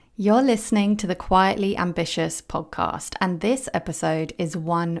You're listening to the Quietly Ambitious podcast, and this episode is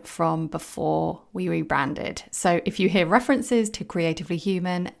one from before we rebranded. So if you hear references to Creatively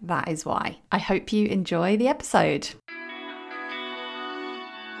Human, that is why. I hope you enjoy the episode.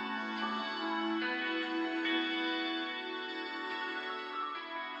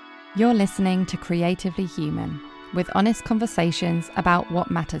 You're listening to Creatively Human, with honest conversations about what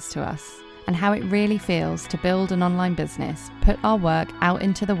matters to us and how it really feels to build an online business, put our work out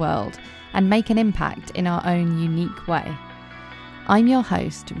into the world, and make an impact in our own unique way. I'm your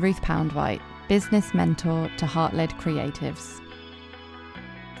host, Ruth Poundwhite, business mentor to heart-led creatives.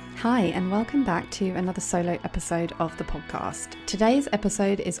 Hi, and welcome back to another solo episode of the podcast. Today's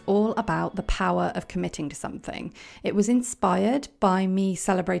episode is all about the power of committing to something. It was inspired by me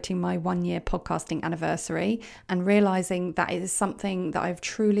celebrating my 1-year podcasting anniversary and realizing that it is something that I've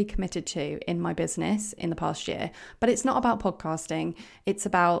truly committed to in my business in the past year. But it's not about podcasting, it's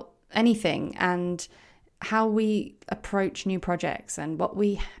about anything and how we approach new projects and what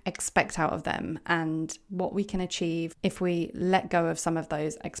we expect out of them and what we can achieve if we let go of some of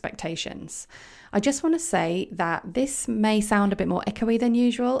those expectations. I just want to say that this may sound a bit more echoey than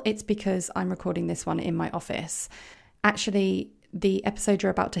usual. It's because I'm recording this one in my office. Actually, the episode you're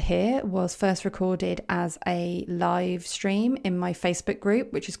about to hear was first recorded as a live stream in my Facebook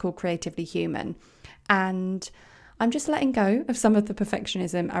group, which is called Creatively Human. And I'm just letting go of some of the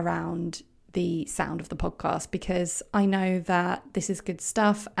perfectionism around the sound of the podcast because I know that this is good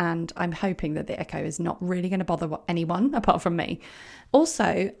stuff and I'm hoping that the echo is not really going to bother anyone apart from me.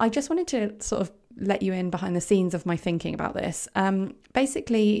 Also, I just wanted to sort of let you in behind the scenes of my thinking about this.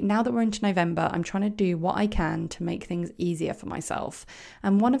 Basically, now that we're into November, I'm trying to do what I can to make things easier for myself.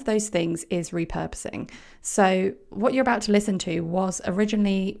 And one of those things is repurposing. So what you're about to listen to was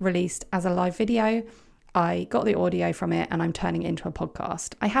originally released as a live video. I got the audio from it and I'm turning it into a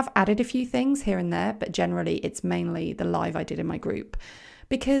podcast. I have added a few things here and there, but generally it's mainly the live I did in my group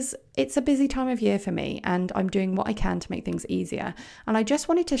because it's a busy time of year for me and I'm doing what I can to make things easier. And I just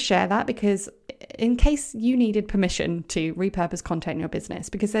wanted to share that because in case you needed permission to repurpose content in your business,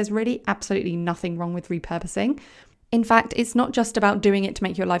 because there's really absolutely nothing wrong with repurposing. In fact, it's not just about doing it to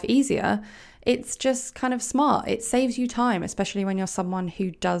make your life easier. It's just kind of smart. It saves you time, especially when you're someone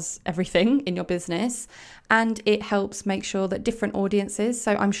who does everything in your business. And it helps make sure that different audiences,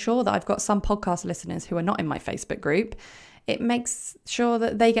 so I'm sure that I've got some podcast listeners who are not in my Facebook group. It makes sure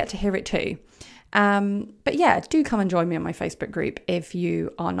that they get to hear it too. But yeah, do come and join me on my Facebook group if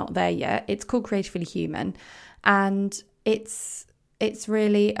you are not there yet. It's called Creatively Human. And it's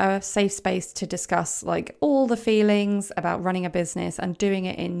really a safe space to discuss like all the feelings about running a business and doing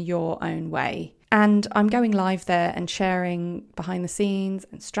it in your own way. And I'm going live there and sharing behind the scenes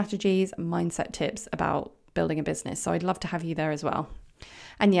and strategies and mindset tips about building a business. So I'd love to have you there as well.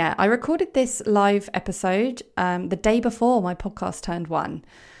 And yeah, I recorded this live episode the day before my podcast turned 1.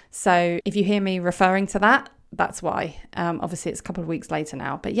 So if you hear me referring to that, that's why. Obviously, it's a couple of weeks later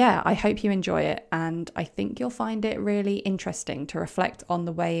now. But yeah, I hope you enjoy it. And I think you'll find it really interesting to reflect on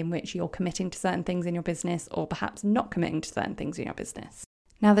the way in which you're committing to certain things in your business or perhaps not committing to certain things in your business.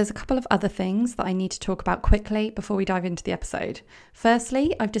 Now, there's a couple of other things that I need to talk about quickly before we dive into the episode.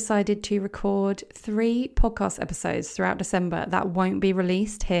 Firstly, I've decided to record 3 podcast episodes throughout December that won't be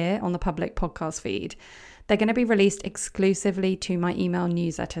released here on the public podcast feed. They're going to be released exclusively to my email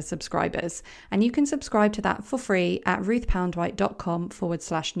newsletter subscribers. And you can subscribe to that for free at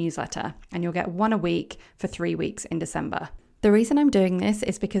ruthpoundwhite.com/newsletter. And you'll get 1 a week for 3 weeks in December. The reason I'm doing this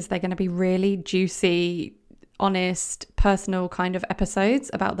is because they're going to be really juicy, honest, personal kind of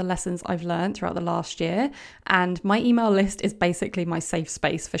episodes about the lessons I've learned throughout the last year. And my email list is basically my safe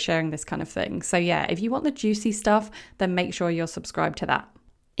space for sharing this kind of thing. So yeah, if you want the juicy stuff, then make sure you're subscribed to that.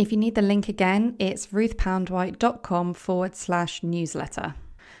 If you need the link again, it's ruthpoundwhite.com/newsletter.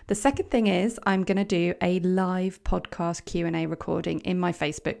 The second thing is I'm going to do a live podcast Q&A recording in my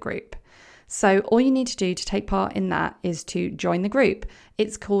Facebook group. So all you need to do to take part in that is to join the group.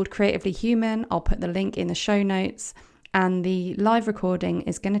 It's called Creatively Human. I'll put the link in the show notes. And the live recording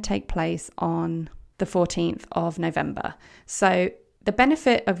is going to take place on the 14th of November. So the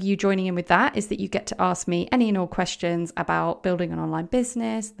benefit of you joining in with that is that you get to ask me any and all questions about building an online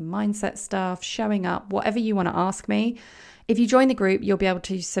business, the mindset stuff, showing up, whatever you want to ask me. If you join the group, you'll be able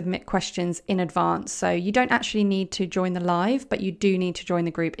to submit questions in advance. So you don't actually need to join the live, but you do need to join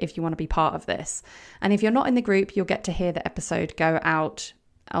the group if you want to be part of this. And if you're not in the group, you'll get to hear the episode go out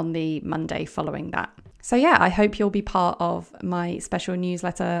on the Monday following that. So yeah, I hope you'll be part of my special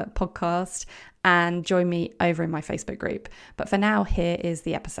newsletter podcast and join me over in my Facebook group. But for now, here is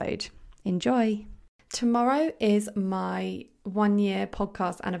the episode. Enjoy. Tomorrow is my 1-year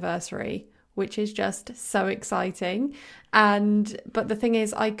podcast anniversary, which is just so exciting. But the thing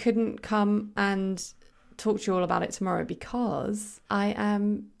is, I couldn't come and talk to you all about it tomorrow because I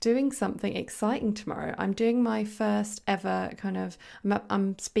am doing something exciting tomorrow. I'm doing my first ever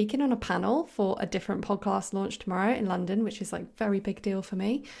I'm speaking on a panel for a different podcast launch tomorrow in London, which is like very big deal for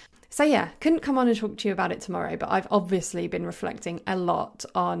me. So yeah, couldn't come on and talk to you about it tomorrow, but I've obviously been reflecting a lot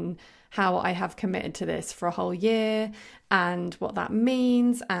on how I have committed to this for a whole year and what that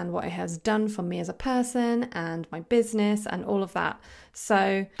means and what it has done for me as a person and my business and all of that. So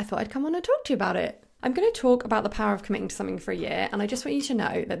I thought I'd come on and talk to you about it. I'm going to talk about the power of committing to something for a year, and I just want you to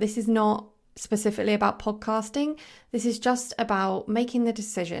know that this is not specifically about podcasting. This is just about making the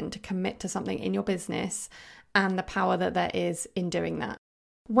decision to commit to something in your business and the power that there is in doing that.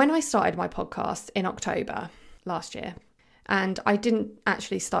 When I started my podcast in October last year, and I didn't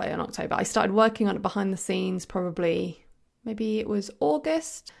actually start it in October, I started working on it behind the scenes maybe it was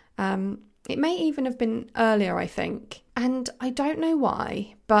August. It may even have been earlier, I think. And I don't know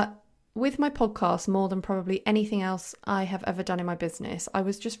why, but with my podcast, more than probably anything else I have ever done in my business, I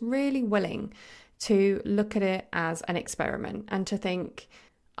was just really willing to look at it as an experiment and to think,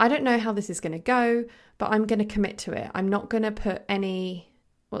 I don't know how this is going to go, but I'm going to commit to it. I'm not going to put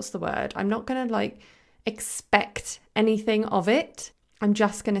I'm not going to expect anything of it. I'm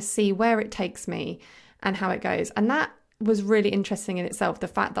just going to see where it takes me and how it goes. And that was really interesting in itself, the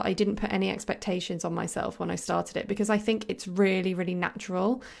fact that I didn't put any expectations on myself when I started it, because I think it's really, really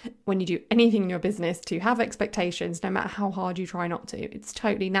natural when you do anything in your business to have expectations, no matter how hard you try not to. It's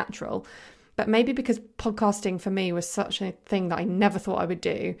totally natural. But maybe because podcasting for me was such a thing that I never thought I would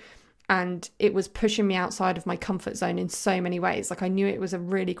do, and it was pushing me outside of my comfort zone in so many ways. I knew it was a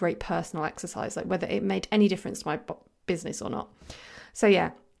really great personal exercise, whether it made any difference to my business or not. So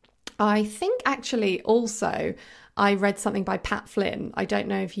yeah, I think actually also I read something by Pat Flynn. I don't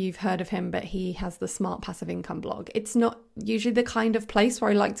know if you've heard of him, but he has the Smart Passive Income blog. It's not usually the kind of place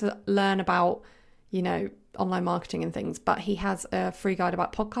where I like to learn about, online marketing and things, but he has a free guide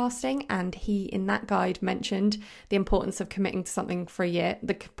about podcasting, and he in that guide mentioned the importance of committing to something for a year,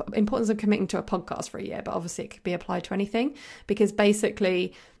 the importance of committing to a podcast for a year, but obviously it could be applied to anything, because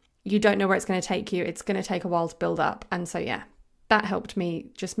basically you don't know where it's going to take you. It's going to take a while to build up. And so yeah, that helped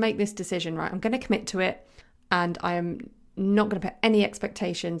me just make this decision, right? I'm going to commit to it, and I am not going to put any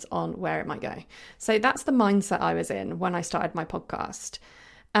expectations on where it might go. So that's the mindset I was in when I started my podcast.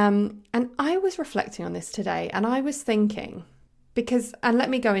 And I was reflecting on this today, and I was thinking, and let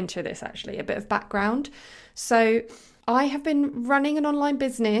me go into this actually, a bit of background. So I have been running an online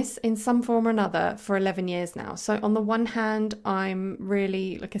business in some form or another for 11 years now. So on the one hand, I'm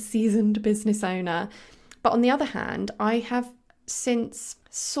really a seasoned business owner, but on the other hand, I have since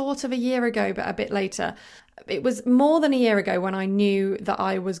sort of a year ago, but a bit later, it was more than a year ago when I knew that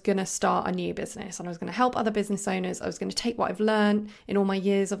I was going to start a new business and I was going to help other business owners. I was going to take what I've learned in all my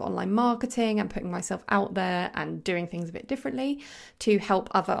years of online marketing and putting myself out there and doing things a bit differently to help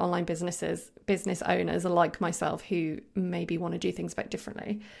other online business owners like myself who maybe want to do things a bit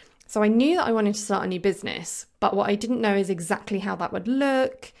differently. So I knew that I wanted to start a new business, but what I didn't know is exactly how that would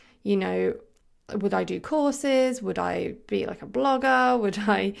look. Would I do courses? Would I be a blogger? Would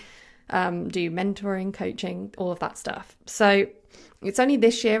I do mentoring, coaching, all of that stuff? So it's only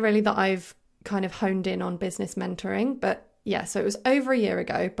this year really that I've kind of honed in on business mentoring. But yeah, so it was over a year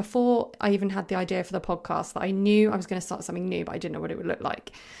ago, before I even had the idea for the podcast, that I knew I was going to start something new, but I didn't know what it would look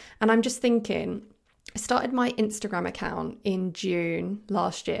like. And I'm just thinking, I started my Instagram account in June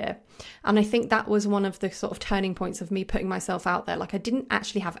last year. And I think that was one of the sort of turning points of me putting myself out there. I didn't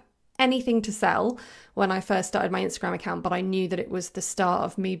actually have anything to sell when I first started my Instagram account, but I knew that it was the start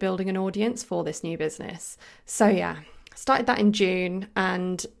of me building an audience for this new business. So yeah, started that in June,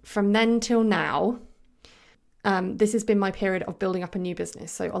 and from then till now, this has been my period of building up a new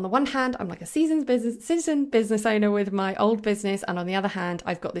business. So on the one hand, I'm a seasoned business owner with my old business, and on the other hand,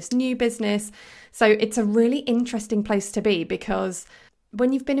 I've got this new business. So it's a really interesting place to be, because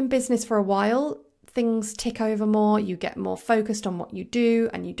when you've been in business for a while, things tick over more, you get more focused on what you do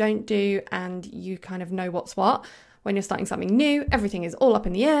and you don't do, and you kind of know what's what. When you're starting something new, everything is all up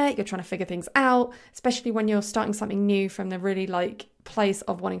in the air. You're trying to figure things out, especially when you're starting something new from the really place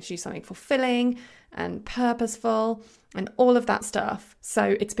of wanting to do something fulfilling and purposeful and all of that stuff.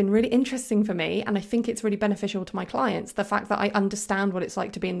 So it's been really interesting for me, and I think it's really beneficial to my clients, the fact that I understand what it's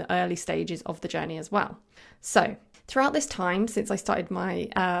like to be in the early stages of the journey as well. So throughout this time, since I started my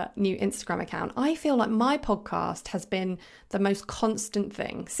new Instagram account, I feel like my podcast has been the most constant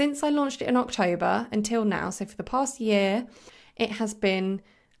thing. Since I launched it in October until now, so for the past year, it has been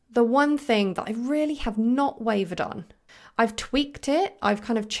the one thing that I really have not wavered on. I've tweaked it. I've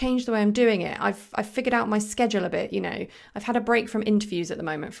kind of changed the way I'm doing it. I've figured out my schedule a bit, I've had a break from interviews at the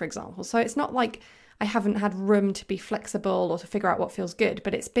moment, for example. So it's not like I haven't had room to be flexible or to figure out what feels good,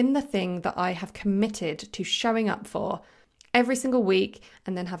 but it's been the thing that I have committed to showing up for every single week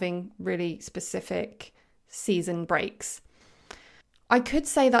and then having really specific season breaks. I could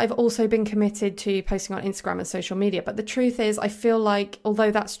say that I've also been committed to posting on Instagram and social media, but the truth is I feel like,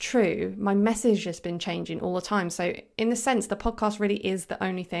 although that's true, my message has been changing all the time. So in a sense, the podcast really is the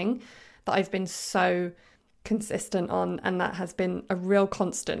only thing that I've been so consistent on, and that has been a real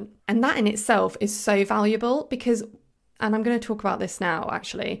constant. And that in itself is so valuable because, and I'm going to talk about this now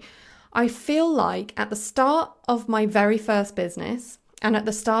actually, I feel like at the start of my very first business and at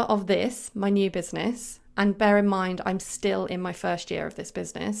the start of this, my new business, and bear in mind, I'm still in my first year of this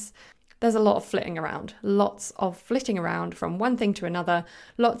business, there's a lot of flitting around, lots of flitting around from one thing to another,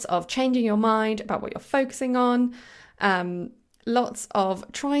 lots of changing your mind about what you're focusing on, lots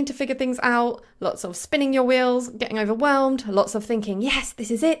of trying to figure things out, lots of spinning your wheels, getting overwhelmed, lots of thinking, yes, this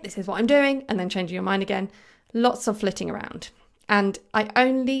is it, this is what I'm doing, and then changing your mind again, lots of flitting around. And I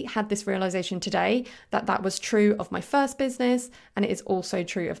only had this realization today that that was true of my first business, and it is also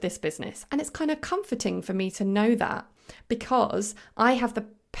true of this business. And it's kind of comforting for me to know that, because I have the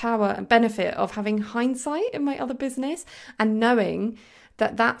power and benefit of having hindsight in my other business and knowing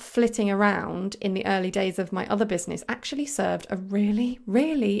that that flitting around in the early days of my other business actually served a really,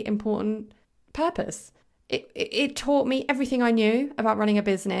 really important purpose. It taught me everything I knew about running a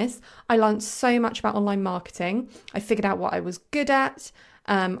business. I learned so much about online marketing. I figured out what I was good at.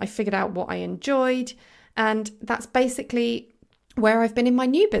 I figured out what I enjoyed. And that's basically where I've been in my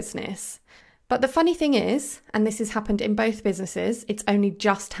new business. But the funny thing is, and this has happened in both businesses, it's only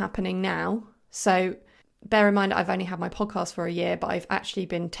just happening now. So bear in mind, I've only had my podcast for a year, but I've actually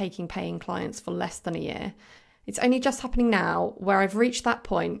been taking paying clients for less than a year. It's only just happening now where I've reached that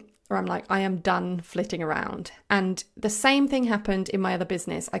point where I'm like, I am done flitting around. And the same thing happened in my other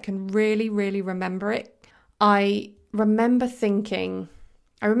business. I can really, really remember it. I remember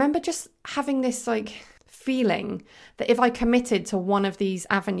just having this feeling that if I committed to one of these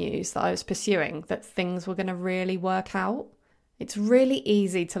avenues that I was pursuing, that things were going to really work out. It's really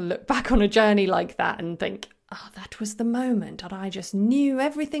easy to look back on a journey like that and think, oh, that was the moment and I just knew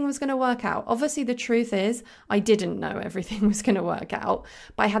everything was going to work out. Obviously, the truth is I didn't know everything was going to work out,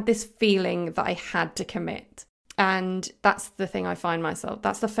 but I had this feeling that I had to commit. And that's the thing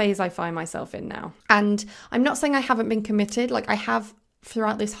that's the phase I find myself in now. And I'm not saying I haven't been committed. I have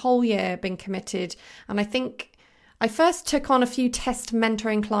throughout this whole year been committed. And I think I first took on a few test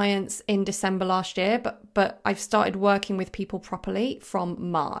mentoring clients in December last year, but I've started working with people properly from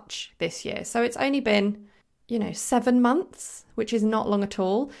March this year. So it's only been 7 months, which is not long at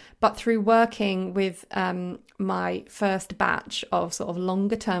all. But through working with my first batch of sort of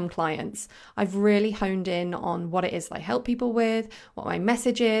longer term clients, I've really honed in on what it is that I help people with, what my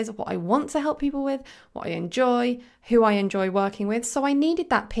message is, what I want to help people with, what I enjoy, who I enjoy working with. So I needed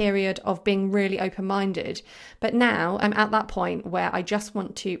that period of being really open-minded. But now I'm at that point where I just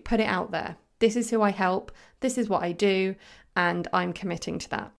want to put it out there. This is who I help. This is what I do. And I'm committing to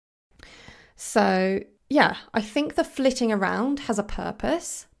that. So yeah, I think the flitting around has a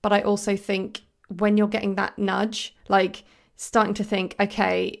purpose, but I also think when you're getting that nudge, starting to think,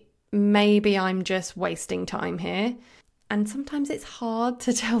 okay, maybe I'm just wasting time here. And sometimes it's hard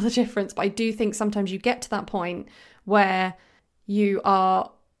to tell the difference, but I do think sometimes you get to that point where you are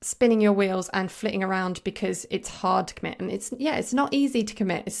spinning your wheels and flitting around because it's hard to commit. And it's not easy to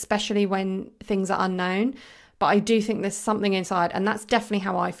commit, especially when things are unknown. But I do think there's something inside, and that's definitely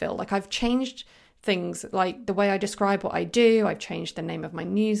how I feel. I've changed things, like the way I describe what I do. I've changed the name of my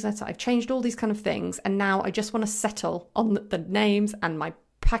newsletter. I've changed all these kind of things. And now I just want to settle on the names and my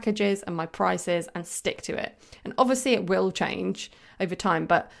packages and my prices and stick to it. And obviously it will change over time,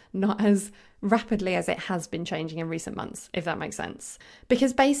 but not as rapidly as it has been changing in recent months, if that makes sense.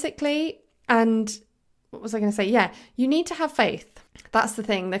 Because basically, and what was I going to say? Yeah, you need to have faith. That's the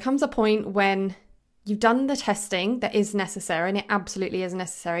thing. There comes a point when you've done the testing that is necessary, and it absolutely is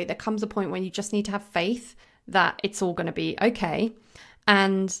necessary. There comes a point when you just need to have faith that it's all going to be okay.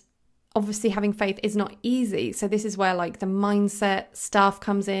 And obviously having faith is not easy. So this is where the mindset stuff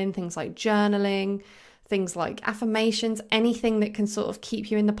comes in, things like journaling, things like affirmations, anything that can sort of keep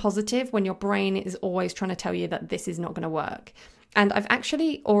you in the positive when your brain is always trying to tell you that this is not going to work. And I've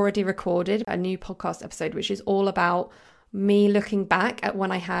actually already recorded a new podcast episode, which is all about me looking back at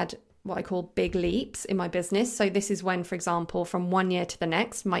when I had what I call big leaps in my business. So this is when, for example, from one year to the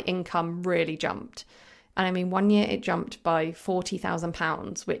next, my income really jumped. And I mean, one year it jumped by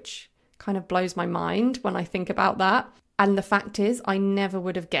 £40,000, which kind of blows my mind when I think about that. And the fact is, I never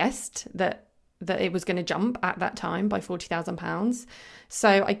would have guessed that it was going to jump at that time by £40,000.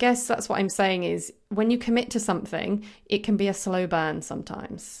 So I guess that's what I'm saying is when you commit to something, it can be a slow burn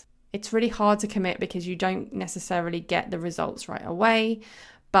sometimes. It's really hard to commit because you don't necessarily get the results right away,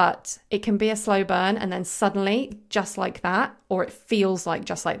 but it can be a slow burn and then suddenly, just like that, or it feels like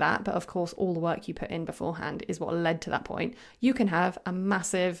just like that, but of course all the work you put in beforehand is what led to that point, you can have a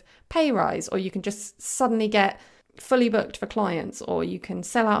massive pay rise, or you can just suddenly get fully booked for clients, or you can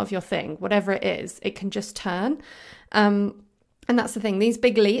sell out of your thing, whatever it is, it can just turn. And that's the thing, these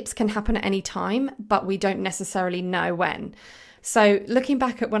big leaps can happen at any time, but we don't necessarily know when. So looking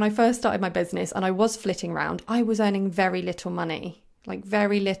back at when I first started my business and I was flitting around, I was earning very little money, like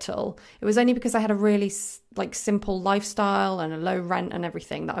very little. It was only because I had a really simple lifestyle and a low rent and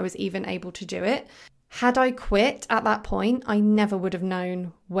everything that I was even able to do it. Had I quit at that point, I never would have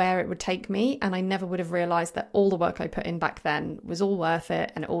known where it would take me, and I never would have realized that all the work I put in back then was all worth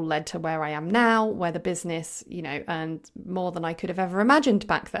it, and it all led to where I am now, where the business, earned more than I could have ever imagined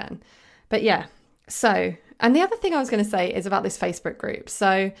back then. But yeah, and the other thing I was going to say is about this Facebook group.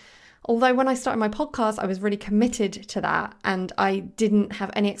 So although when I started my podcast, I was really committed to that and I didn't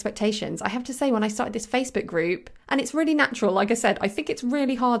have any expectations, I have to say when I started this Facebook group, and it's really natural, like I said, I think it's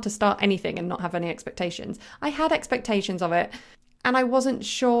really hard to start anything and not have any expectations. I had expectations of it and I wasn't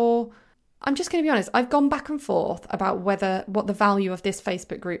sure. I'm just going to be honest, I've gone back and forth about what the value of this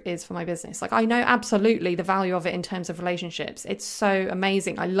Facebook group is for my business. Like, I know absolutely the value of it in terms of relationships. It's so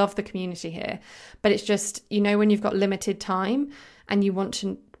amazing. I love the community here. But it's just, when you've got limited time and you want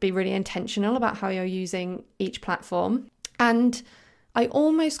to be really intentional about how you're using each platform. And I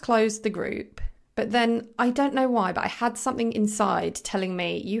almost closed the group, but then I don't know why, but I had something inside telling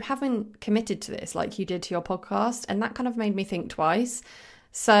me, you haven't committed to this like you did to your podcast. And that kind of made me think twice.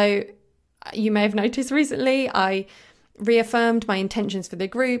 So you may have noticed recently, I reaffirmed my intentions for the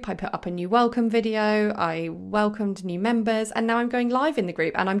group. I put up a new welcome video. I welcomed new members, and now I'm going live in the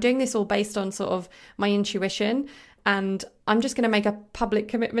group. And I'm doing this all based on sort of my intuition. And I'm just going to make a public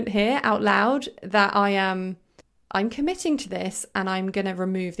commitment here out loud that I'm committing to this, and I'm going to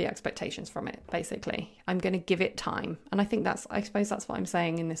remove the expectations from it. Basically, I'm going to give it time. And I suppose that's what I'm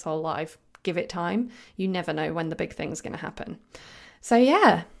saying in this whole live. Give it time. You never know when the big thing's going to happen. So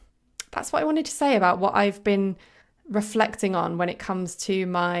yeah. That's what I wanted to say about what I've been reflecting on when it comes to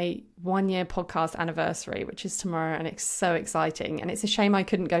my 1-year podcast anniversary, which is tomorrow, and it's so exciting. And it's a shame I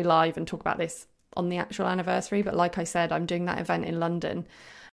couldn't go live and talk about this on the actual anniversary, but like I said, I'm doing that event in London.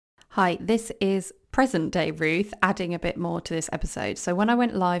 Hi, this is present day Ruth, adding a bit more to this episode. So when I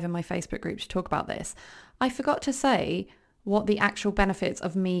went live in my Facebook group to talk about this, I forgot to say what the actual benefits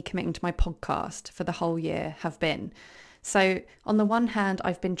of me committing to my podcast for the whole year have been. So on the one hand,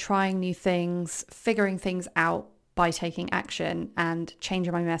 I've been trying new things, figuring things out by taking action and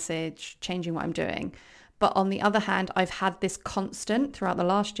changing my message, changing what I'm doing. But on the other hand, I've had this constant throughout the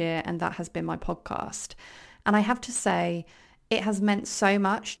last year, and that has been my podcast. And I have to say, it has meant so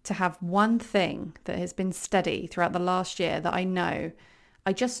much to have one thing that has been steady throughout the last year that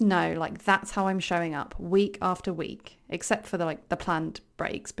I just know, like, that's how I'm showing up week after week, except for the planned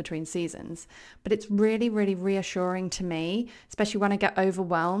breaks between seasons. But it's really, really reassuring to me, especially when I get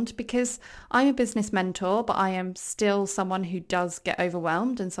overwhelmed, because I'm a business mentor, but I am still someone who does get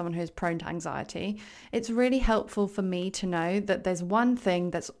overwhelmed and someone who is prone to anxiety. It's really helpful for me to know that there's one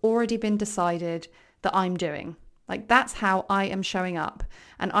thing that's already been decided that I'm doing. Like, that's how I am showing up,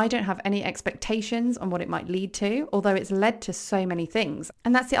 and I don't have any expectations on what it might lead to, although it's led to so many things.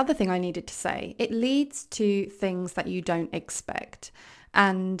 And that's the other thing I needed to say. It leads to things that you don't expect,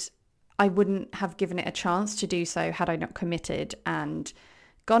 and I wouldn't have given it a chance to do so had I not committed and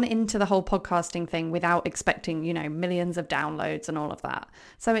gone into the whole podcasting thing without expecting, millions of downloads and all of that.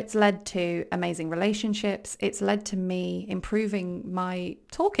 So it's led to amazing relationships. It's led to me improving my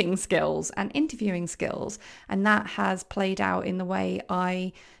talking skills and interviewing skills. And that has played out in the way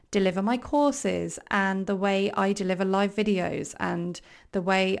I deliver my courses and the way I deliver live videos and the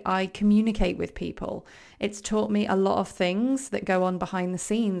way I communicate with people. It's taught me a lot of things that go on behind the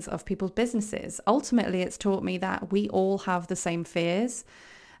scenes of people's businesses. Ultimately, it's taught me that we all have the same fears.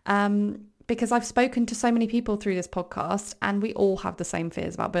 Because I've spoken to so many people through this podcast, and we all have the same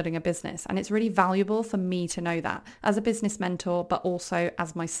fears about building a business. And it's really valuable for me to know that as a business mentor, but also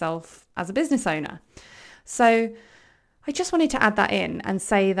as myself as a business owner. So I just wanted to add that in and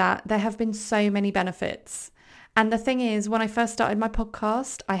say that there have been so many benefits. And the thing is, when I first started my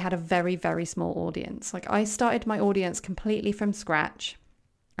podcast, I had a very, very small audience. Like, I started my audience completely from scratch.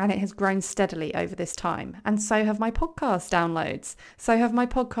 And it has grown steadily over this time. And so have my podcast downloads. So have my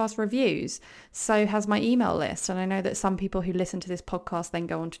podcast reviews. So has my email list. And I know that some people who listen to this podcast then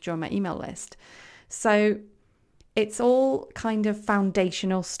go on to join my email list. So it's all kind of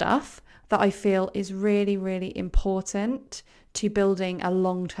foundational stuff that I feel is really, really important to building a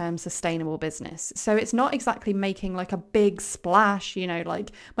long-term sustainable business. So it's not exactly making like a big splash,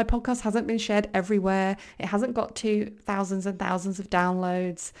 like my podcast hasn't been shared everywhere. It hasn't got to thousands and thousands of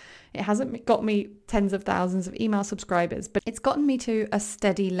downloads. It hasn't got me tens of thousands of email subscribers, but it's gotten me to a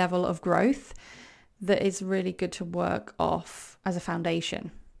steady level of growth that is really good to work off as a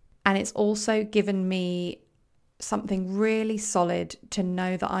foundation. And it's also given me something really solid to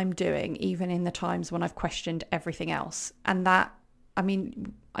know that I'm doing, even in the times when I've questioned everything else. And that,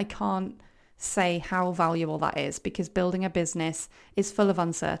 I can't say how valuable that is, because building a business is full of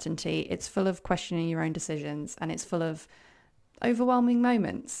uncertainty. It's full of questioning your own decisions, and it's full of overwhelming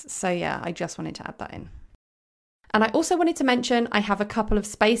moments. So yeah, I just wanted to add that in. And I also wanted to mention I have a couple of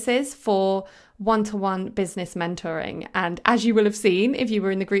spaces for one-to-one business mentoring. And as you will have seen if you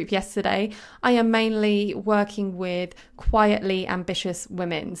were in the group yesterday, I am mainly working with quietly ambitious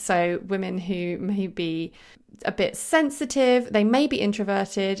women. So women who may be a bit sensitive, they may be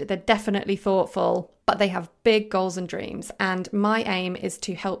introverted, they're definitely thoughtful, but they have big goals and dreams. And my aim is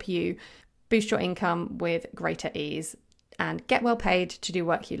to help you boost your income with greater ease and get well paid to do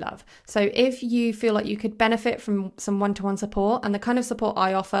work you love. So if you feel like you could benefit from some one-to-one support, and the kind of support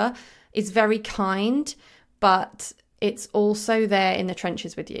I offer is very kind, but it's also there in the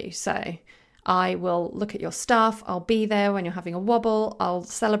trenches with you. So I will look at your stuff, I'll be there when you're having a wobble, I'll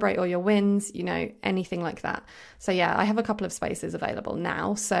celebrate all your wins, anything like that. So yeah, I have a couple of spaces available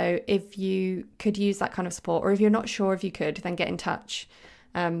now. So if you could use that kind of support, or if you're not sure if you could, then get in touch.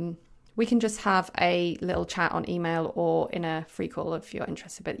 We can just have a little chat on email or in a free call if you're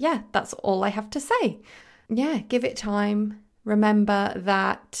interested. But yeah, that's all I have to say. Yeah, give it time. Remember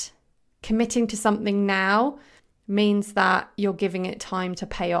that committing to something now means that you're giving it time to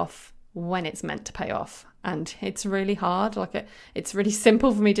pay off when it's meant to pay off. And it's really hard. It's really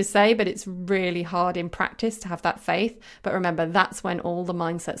simple for me to say, but it's really hard in practice to have that faith. But remember, that's when all the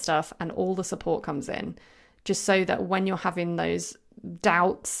mindset stuff and all the support comes in, just so that when you're having those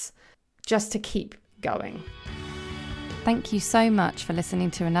doubts, just to keep going. Thank you so much for listening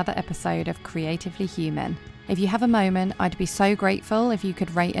to another episode of Creatively Human. If you have a moment, I'd be so grateful if you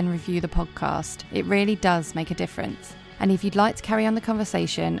could rate and review the podcast. It really does make a difference. And if you'd like to carry on the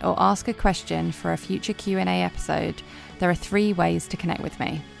conversation or ask a question for a future Q&A episode, there are 3 ways to connect with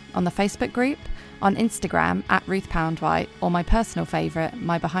me. On the Facebook group, on Instagram @RuthPoundwhite, or my personal favourite,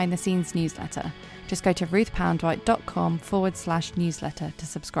 my behind the scenes newsletter. Just go to ruthpoundwhite.com/newsletter to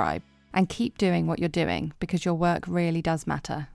subscribe. And keep doing what you're doing, because your work really does matter.